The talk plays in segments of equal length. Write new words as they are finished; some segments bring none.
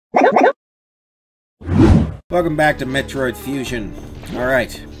Welcome back to Metroid Fusion.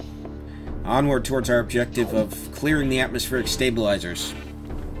 Alright. Onward towards our objective of clearing the atmospheric stabilizers.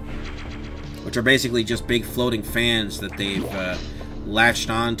 Which are basically just big floating fans that they've latched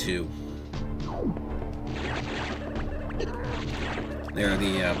onto. They're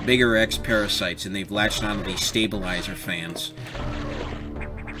the bigger X-parasites, and they've latched onto these stabilizer fans.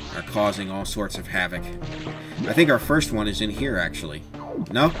 Are causing all sorts of havoc. I think our first one is in here, actually.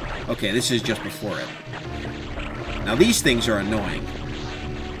 No? Okay, this is just before it. Now, these things are annoying.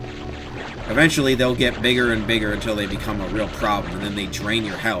 Eventually, they'll get bigger and bigger until they become a real problem, and then they drain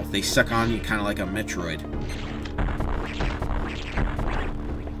your health. They suck on you kind of like a Metroid.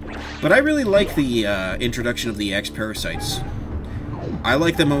 But I really like the introduction of the X-parasites. I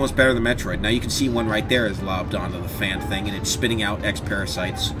like them almost better than Metroid. Now, you can see one right there is lobbed onto the fan thing, and it's spitting out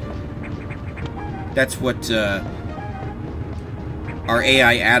X-parasites. That's what our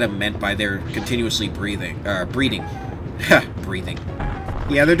AI Adam meant by their continuously breeding. Breathing.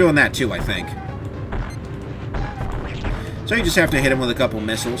 Yeah, they're doing that too, I think. So you just have to hit them with a couple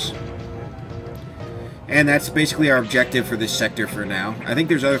missiles. And that's basically our objective for this sector for now. I think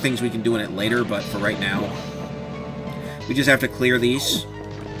there's other things we can do in it later, but for right now, we just have to clear these.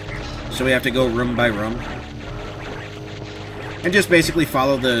 So we have to go room by room. And just basically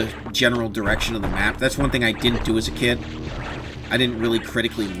follow the general direction of the map. That's one thing I didn't do as a kid. I didn't really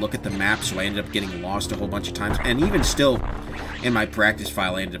critically look at the map, so I ended up getting lost a whole bunch of times. And even still, in my practice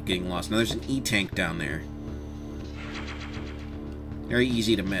file, I ended up getting lost. Now, there's an E-tank down there. Very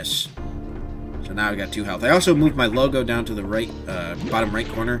easy to miss. So now I got 2 health. I also moved my logo down to the right, bottom right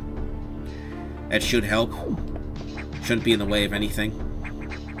corner. That should help. Shouldn't be in the way of anything.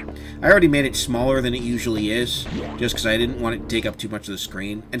 I already made it smaller than it usually is, just because I didn't want it to take up too much of the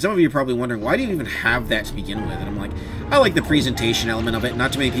screen. And some of you are probably wondering, why do you even have that to begin with? And I'm like, I like the presentation element of it.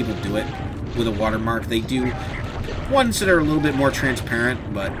 Not too many people do it with a watermark. They do ones that are a little bit more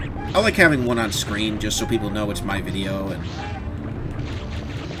transparent, but I like having one on screen just so people know it's my video. And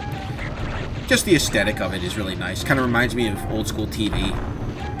just the aesthetic of it is really nice. Kind of reminds me of old school TV.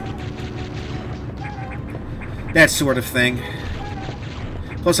 That sort of thing.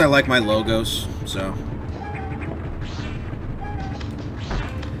 Plus, I like my logos, so...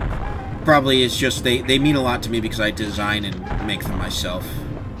 Probably it's just, they mean a lot to me because I design and make them myself.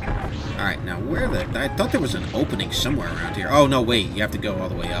 Alright, now where the... I thought there was an opening somewhere around here. Oh, no, wait, you have to go all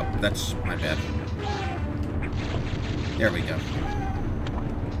the way up. That's my bad. There we go.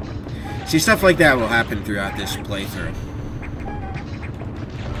 See, stuff like that will happen throughout this playthrough.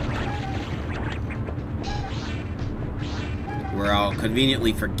 Where I'll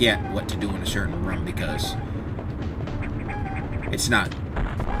conveniently forget what to do in a certain room because it's not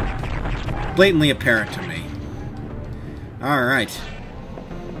blatantly apparent to me. Alright.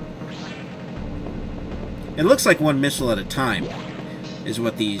 It looks like 1 missile at a time is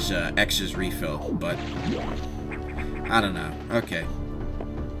what these X's refill, but I don't know. Okay.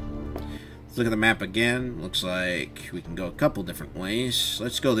 Let's look at the map again. Looks like we can go a couple different ways.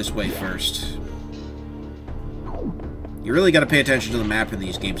 Let's go this way first. You really got to pay attention to the map in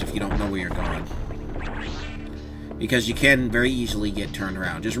these games if you don't know where you're going. Because you can very easily get turned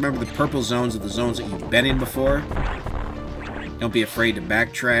around. Just remember the purple zones are the zones that you've been in before. Don't be afraid to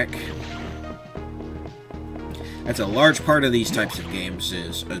backtrack. That's a large part of these types of games,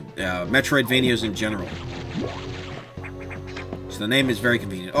 is Metroidvanias in general. So the name is very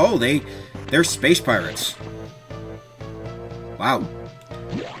convenient. Oh, they're space pirates. Wow.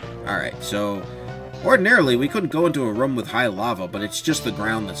 Alright, so... Ordinarily, we couldn't go into a room with high lava, but it's just the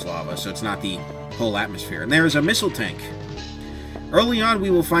ground that's lava, so it's not the whole atmosphere. And there is a missile tank. Early on, we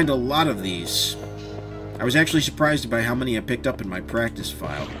will find a lot of these. I was actually surprised by how many I picked up in my practice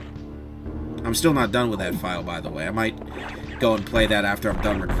file. I'm still not done with that file, by the way. I might go and play that after I'm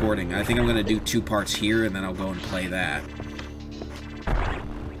done recording. I think I'm going to do 2 parts here, and then I'll go and play that.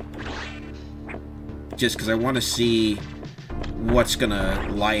 Just because I want to see what's gonna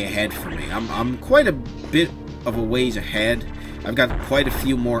lie ahead for me. I'm quite a bit of a ways ahead. I've got quite a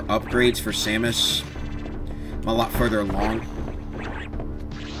few more upgrades for Samus. I'm a lot further along.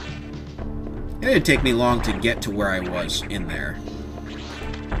 It didn't take me long to get to where I was in there.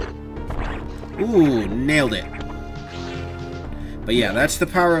 Ooh, nailed it. But yeah, that's the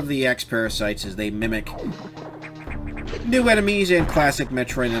power of the X-parasites, is they mimic new enemies and classic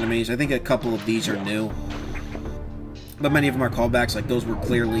Metroid enemies. I think a couple of these are new. But many of them are callbacks, like those were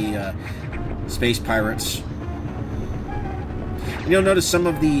clearly space pirates. You'll notice some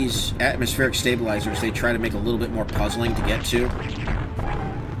of these atmospheric stabilizers, they try to make a little bit more puzzling to get to.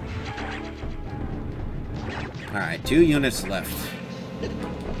 Alright, 2 units left.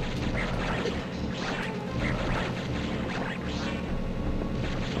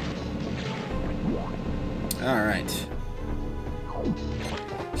 Alright.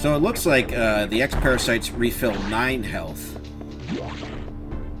 So it looks like the X-Parasites refill 9 health.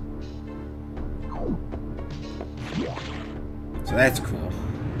 So that's cool.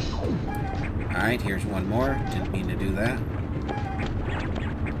 Alright, here's one more. Didn't mean to do that.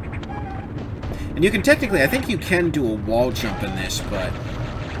 And you can technically, I think you can do a wall jump in this, but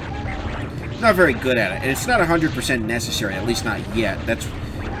I'm not very good at it. And it's not 100% necessary, at least not yet.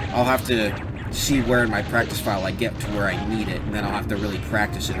 I'll have to see where in my practice file I get to where I need it, and then I'll have to really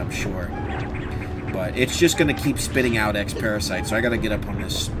practice it, I'm sure. But it's just going to keep spitting out X-Parasites, so I got to get up on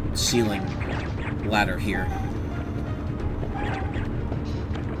this ceiling ladder here.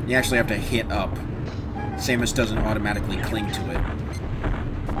 You actually have to hit up. Samus doesn't automatically cling to it.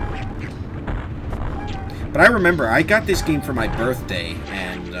 But I remember, I got this game for my birthday,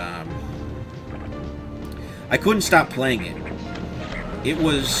 and I couldn't stop playing it. It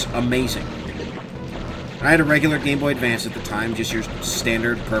was amazing. I had a regular Game Boy Advance at the time, just your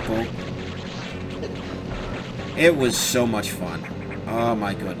standard purple. It was so much fun. Oh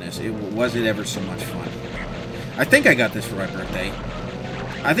my goodness, was it ever so much fun. I think I got this for my birthday.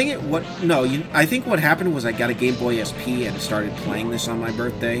 I think I think what happened was I got a Game Boy SP and started playing this on my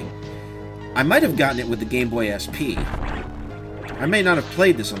birthday. I might have gotten it with the Game Boy SP. I may not have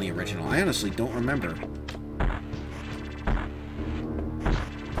played this on the original. I honestly don't remember.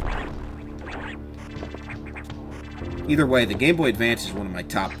 Either way, the Game Boy Advance is one of my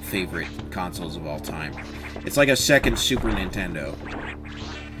top favorite consoles of all time. It's like a second Super Nintendo.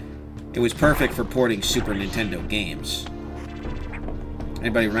 It was perfect for porting Super Nintendo games.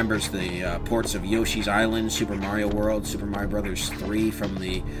 Anybody remembers the ports of Yoshi's Island, Super Mario World, Super Mario Bros. 3 from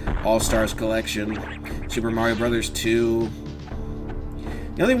the All-Stars collection, Super Mario Bros. 2.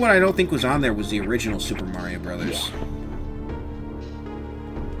 The only one I don't think was on there was the original Super Mario Bros.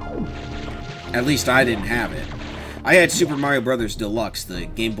 At least I didn't have it. I had Super Mario Bros. Deluxe, the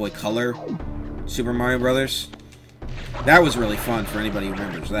Game Boy Color Super Mario Bros. That was really fun for anybody who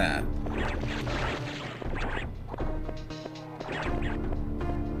remembers that.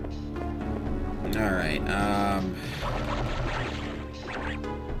 Alright,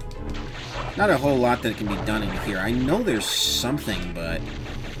 not a whole lot that can be done in here. I know there's something, but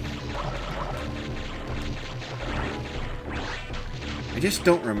I just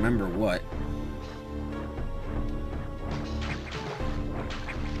don't remember what.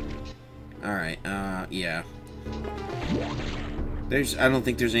 Alright, yeah. I don't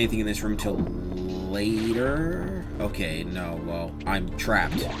think there's anything in this room till later. Okay, no, well, I'm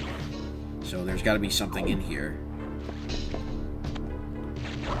trapped. So there's got to be something in here.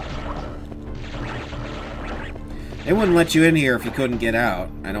 They wouldn't let you in here if you couldn't get out,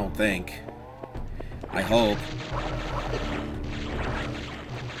 I don't think. I hope.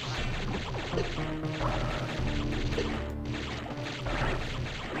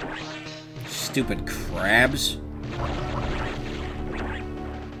 Stupid crabs.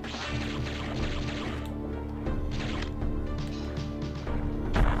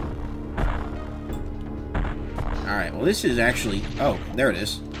 Alright, well this is actually... Oh, there it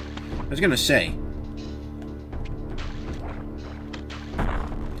is. I was gonna say.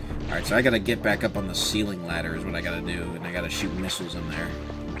 Alright, so I gotta get back up on the ceiling ladder is what I gotta do, and I gotta shoot missiles in there.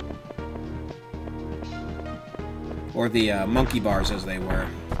 Or the monkey bars as they were.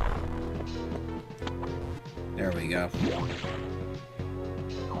 There we go.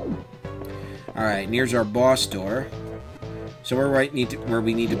 Alright, and here's our boss door. So we're right where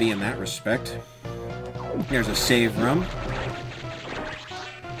we need to be in that respect. Here's a save room.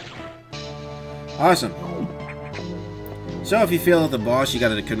 Awesome. So if you fail at the boss, you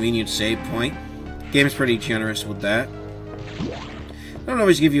got a convenient save point. Game's pretty generous with that. They don't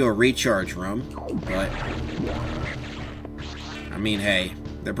always give you a recharge room, but I mean, hey,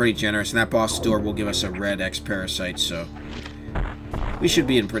 they're pretty generous, and that boss door will give us a red X-Parasite, so we should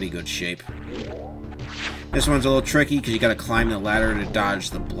be in pretty good shape. This one's a little tricky because you got to climb the ladder to dodge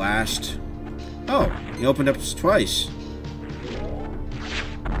the blast. Oh, he opened up twice.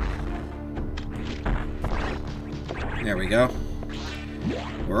 There we go.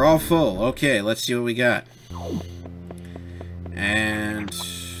 We're all full. Okay, let's see what we got. And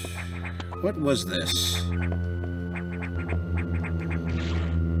what was this?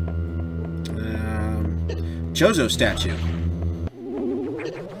 Chozo statue.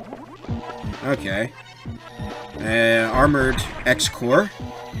 Okay. Armored X-Core.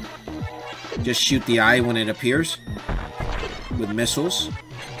 Just shoot the eye when it appears with missiles.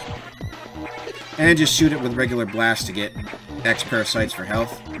 And just shoot it with regular blast to get X-Parasites for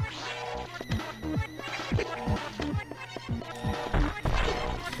health.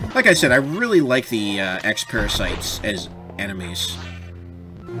 Like I said, I really like the X-Parasites as enemies.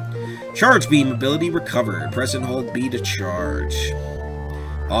 Charge beam ability recovered. Press and hold B to charge.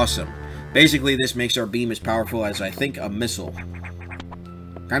 Awesome. Basically, this makes our beam as powerful as, I think, a missile.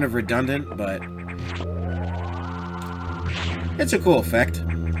 Kind of redundant, but it's a cool effect.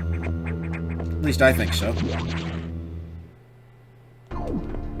 At least I think so.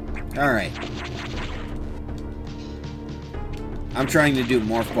 Alright. I'm trying to do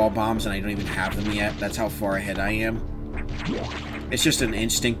morph ball bombs and I don't even have them yet. That's how far ahead I am. It's just an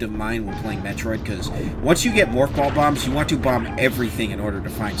instinct of mine when playing Metroid, because once you get morph ball bombs, you want to bomb everything in order to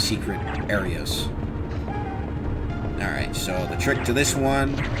find secret areas. Alright, so the trick to this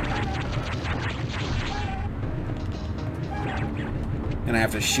one... and I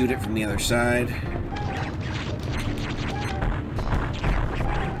have to shoot it from the other side.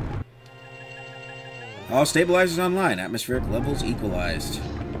 All stabilizers online. Atmospheric levels equalized.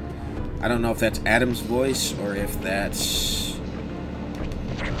 I don't know if that's Adam's voice or if that's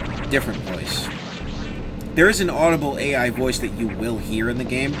different voice. There is an audible AI voice that you will hear in the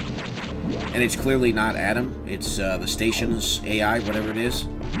game, and it's clearly not Adam. It's the station's AI, whatever it is.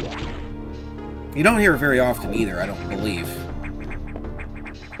 You don't hear it very often either, I don't believe.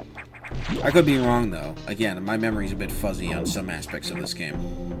 I could be wrong, though. Again, my memory's a bit fuzzy on some aspects of this game.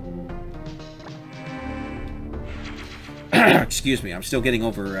 Excuse me, I'm still getting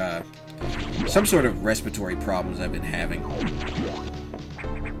over some sort of respiratory problems I've been having.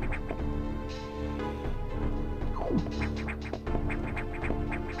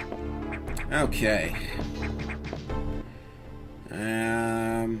 Okay.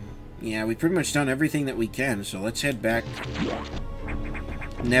 Yeah, we've pretty much done everything that we can, so let's head back.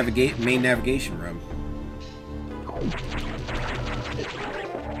 Main navigation room.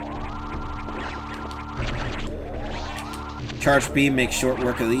 Charge beam makes short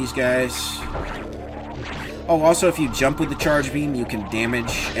work of these guys. Oh, also if you jump with the charge beam, you can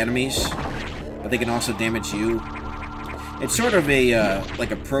damage enemies, but they can also damage you. It's sort of a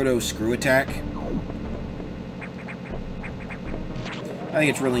like a proto screw attack. I think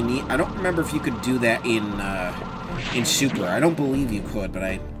it's really neat. I don't remember if you could do that in Super. I don't believe you could,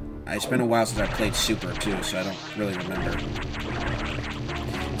 but it's been a while since I played Super too, so I don't really remember.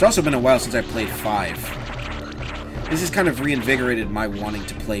 It's also been a while since I played 5. This has kind of reinvigorated my wanting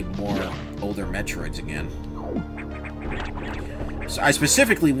to play more older Metroids again. So I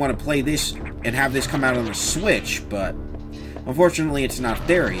specifically want to play this and have this come out on the Switch, but unfortunately it's not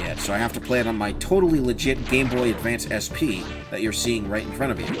there yet, so I have to play it on my totally legit Game Boy Advance SP that you're seeing right in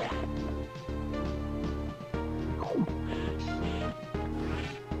front of you.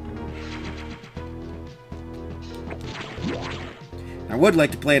 I would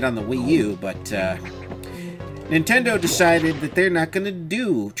like to play it on the Wii U, but Nintendo decided that they're not going to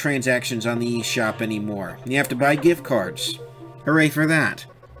do transactions on the eShop anymore. You have to buy gift cards. Hooray for that.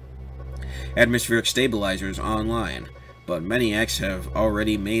 Atmospheric stabilizers online, but many X have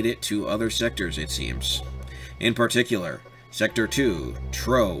already made it to other sectors, it seems. In particular, Sector 2,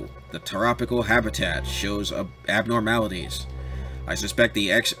 Tro, the tropical habitat, shows abnormalities. I suspect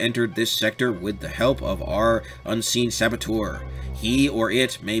the X entered this sector with the help of our unseen saboteur. He or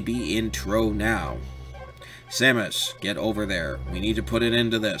it may be in Tro now. Samus, get over there. We need to put an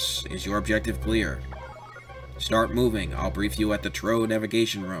end to this. Is your objective clear? Start moving. I'll brief you at the Tro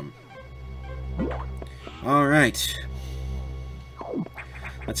navigation room. Alright.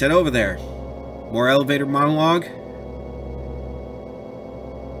 Let's head over there. More elevator monologue?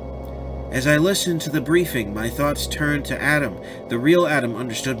 As I listened to the briefing, my thoughts turned to Adam. The real Adam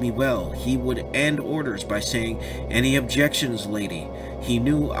understood me well. He would end orders by saying, "Any objections, lady?" He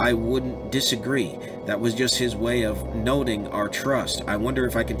knew I wouldn't disagree. That was just his way of noting our trust. I wonder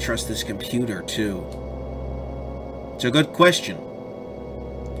if I can trust this computer, too. It's a good question.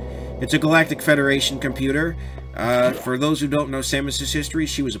 It's a Galactic Federation computer. For those who don't know Samus's history,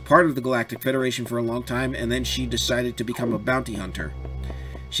 she was a part of the Galactic Federation for a long time, and then she decided to become a bounty hunter.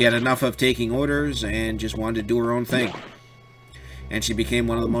 She had enough of taking orders and just wanted to do her own thing. And she became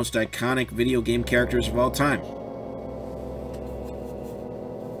one of the most iconic video game characters of all time.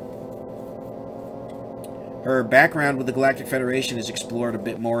 Her background with the Galactic Federation is explored a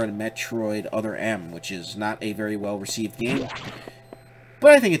bit more in Metroid Other M, which is not a very well-received game.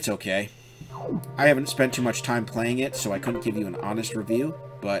 But I think it's okay. I haven't spent too much time playing it, so I couldn't give you an honest review,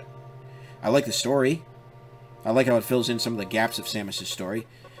 but I like the story. I like how it fills in some of the gaps of Samus's story.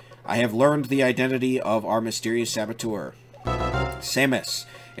 I have learned the identity of our mysterious saboteur. Samus.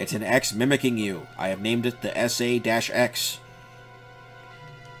 It's an X mimicking you. I have named it the SA-X.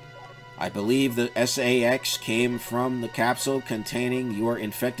 I believe the SAX came from the capsule containing your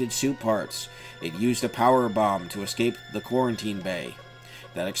infected suit parts. It used a power bomb to escape the quarantine bay.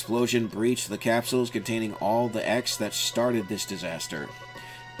 That explosion breached the capsules containing all the X that started this disaster.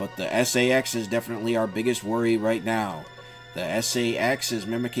 But the SAX is definitely our biggest worry right now. The SAX is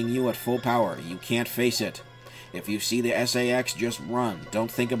mimicking you at full power. You can't face it. If you see the SAX, just run. Don't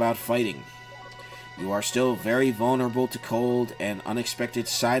think about fighting. You are still very vulnerable to cold and unexpected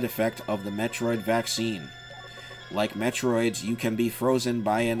side effect of the Metroid vaccine. Like Metroids, you can be frozen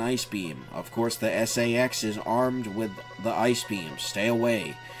by an ice beam. Of course, the SAX is armed with the ice beam. Stay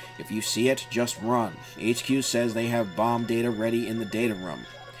away. If you see it, just run. HQ says they have bomb data ready in the data room.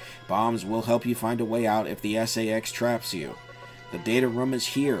 Bombs will help you find a way out if the SAX traps you. The data room is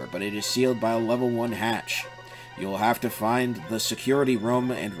here, but it is sealed by a level 1 hatch. You'll have to find the security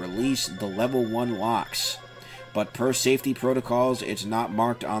room and release the level 1 locks. But per safety protocols, it's not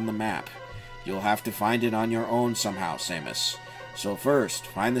marked on the map. You'll have to find it on your own somehow, Samus. So first,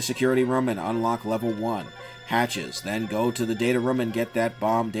 find the security room and unlock level 1 hatches, then go to the data room and get that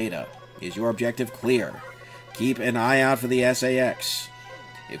bomb data. Is your objective clear? Keep an eye out for the SAX.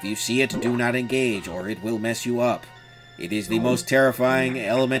 If you see it, do not engage, or it will mess you up. It is the most terrifying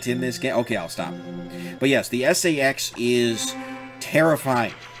element in this game. Okay, I'll stop. But yes, the SAX is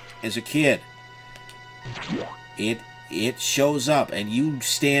terrifying. As a kid, it shows up, and you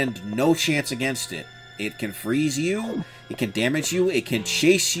stand no chance against it. It can freeze you, it can damage you, it can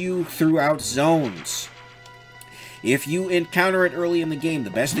chase you throughout zones. If you encounter it early in the game,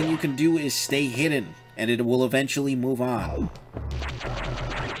 the best thing you can do is stay hidden, and it will eventually move on.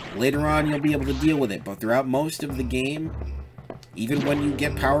 Later on, you'll be able to deal with it, but throughout most of the game, even when you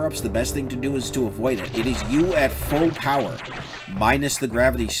get power-ups, the best thing to do is to avoid it. It is you at full power, minus the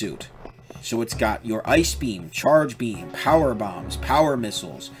gravity suit. So it's got your Ice Beam, Charge Beam, Power Bombs, Power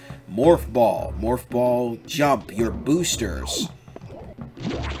Missiles, Morph Ball Jump, your boosters.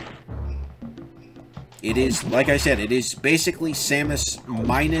 It is, like I said, it is basically Samus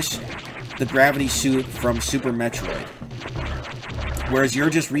minus the gravity suit from Super Metroid. Whereas you're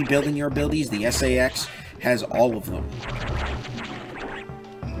just rebuilding your abilities, the SAX has all of them.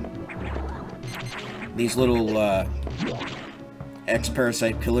 These little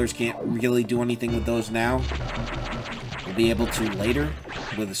X-Parasite pillars can't really do anything with those now. We'll be able to later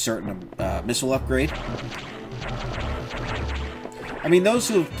with a certain missile upgrade. I mean, those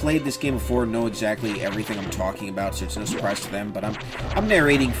who have played this game before know exactly everything I'm talking about, so it's no surprise to them, but I'm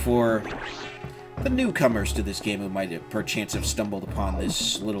narrating for the newcomers to this game who might have perchance have stumbled upon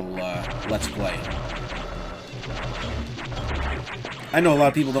this little Let's Play. I know a lot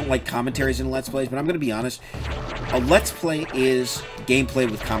of people don't like commentaries in Let's Plays, but I'm going to be honest. A Let's Play is gameplay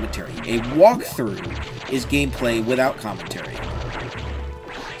with commentary. A walkthrough is gameplay without commentary.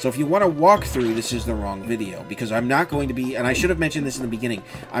 So if you want to walk through, this is the wrong video, because I'm not going to be, and I should have mentioned this in the beginning,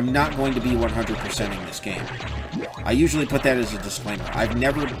 I'm not going to be 100%ing this game. I usually put that as a disclaimer. I've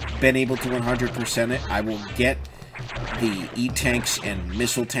never been able to 100% it. I will get the E-tanks and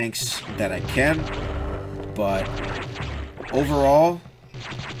missile tanks that I can, but overall,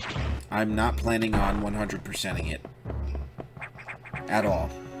 I'm not planning on 100%ing it at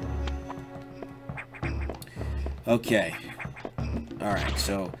all. Okay. Alright,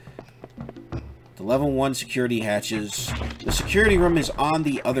 so the level 1 security hatches. The security room is on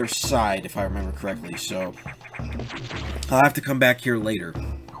the other side, if I remember correctly, so I'll have to come back here later.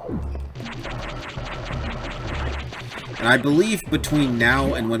 And I believe between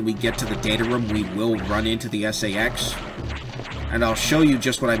now and when we get to the data room, we will run into the SAX. And I'll show you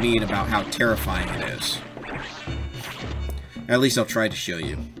just what I mean about how terrifying it is. At least I'll try to show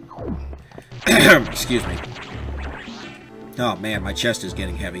you. Excuse me. Oh man, my chest is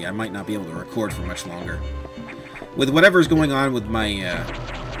getting heavy. I might not be able to record for much longer. With whatever's going on with my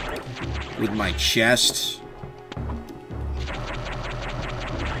chest,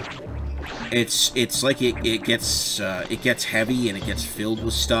 it's like it gets heavy and it gets filled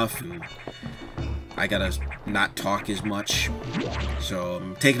with stuff, and I gotta not talk as much. So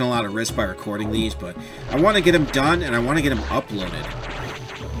I'm taking a lot of risk by recording these, but I want to get them done and I want to get them uploaded.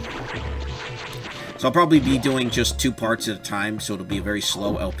 So I'll probably be doing just 2 parts at a time, so it'll be a very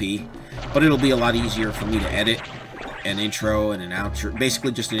slow LP. But it'll be a lot easier for me to edit an intro and an outro.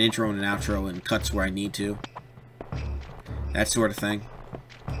 Basically just an intro and an outro and cuts where I need to. That sort of thing.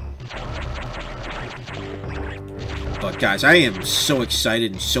 But guys, I am so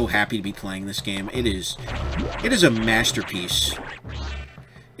excited and so happy to be playing this game. It is a masterpiece.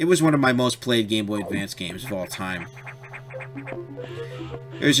 It was one of my most played Game Boy Advance games of all time.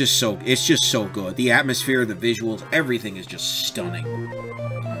 It's just so good. The atmosphere, the visuals, everything is just stunning.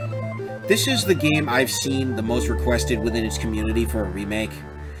 This is the game I've seen the most requested within its community for a remake,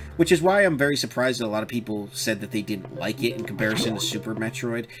 which is why I'm very surprised that a lot of people said that they didn't like it in comparison to Super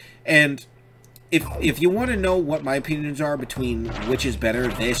Metroid. And if you want to know what my opinions are between which is better,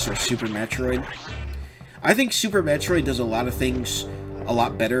 this or Super Metroid, I think Super Metroid does a lot of things a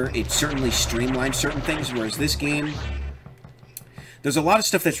lot better. It certainly streamlines certain things, whereas this game, there's a lot of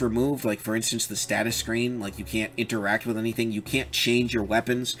stuff that's removed, like, for instance, the status screen. Like, you can't interact with anything. You can't change your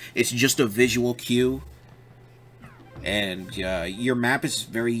weapons. It's just a visual cue. And your map is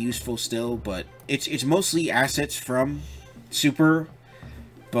very useful still, but it's mostly assets from Super,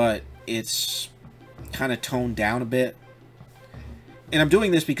 but it's kind of toned down a bit. And I'm doing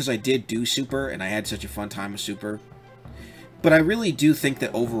this because I did do Super, and I had such a fun time with Super. But I really do think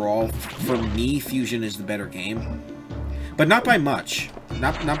that overall, for me, Fusion is the better game. But not by much.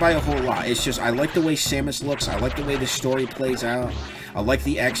 Not by a whole lot. It's just, I like the way Samus looks. I like the way the story plays out. I like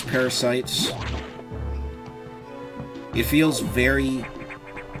the X-Parasites. It feels very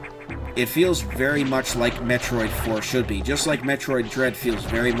much like Metroid 4 should be. Just like Metroid Dread feels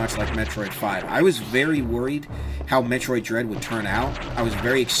very much like Metroid 5. I was very worried how Metroid Dread would turn out. I was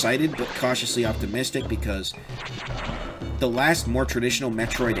very excited, but cautiously optimistic, because the last more traditional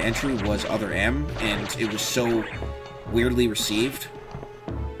Metroid entry was Other M, and it was so weirdly received.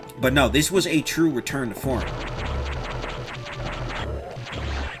 But no, this was a true return to form.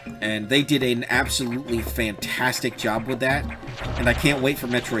 And they did an absolutely fantastic job with that. And I can't wait for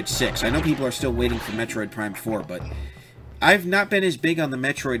Metroid 6. I know people are still waiting for Metroid Prime 4, but I've not been as big on the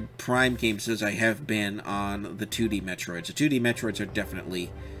Metroid Prime games as I have been on the 2D Metroids. The 2D Metroids are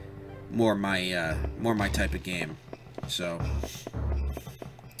definitely more my type of game. So,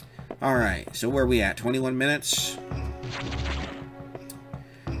 alright, so where are we at? 21 minutes?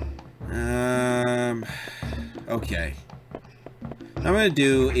 Okay. What I'm going to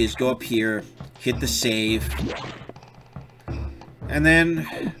do is go up here, hit the save, and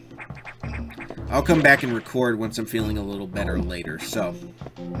then I'll come back and record once I'm feeling a little better later. So,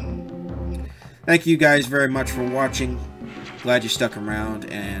 thank you guys very much for watching. Glad you stuck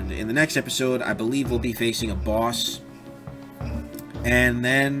around, and in the next episode, I believe we'll be facing a boss, and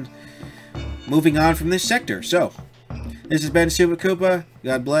then moving on from this sector. So, this has been Super Koopa.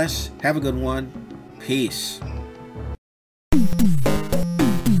 God bless. Have a good one. Peace.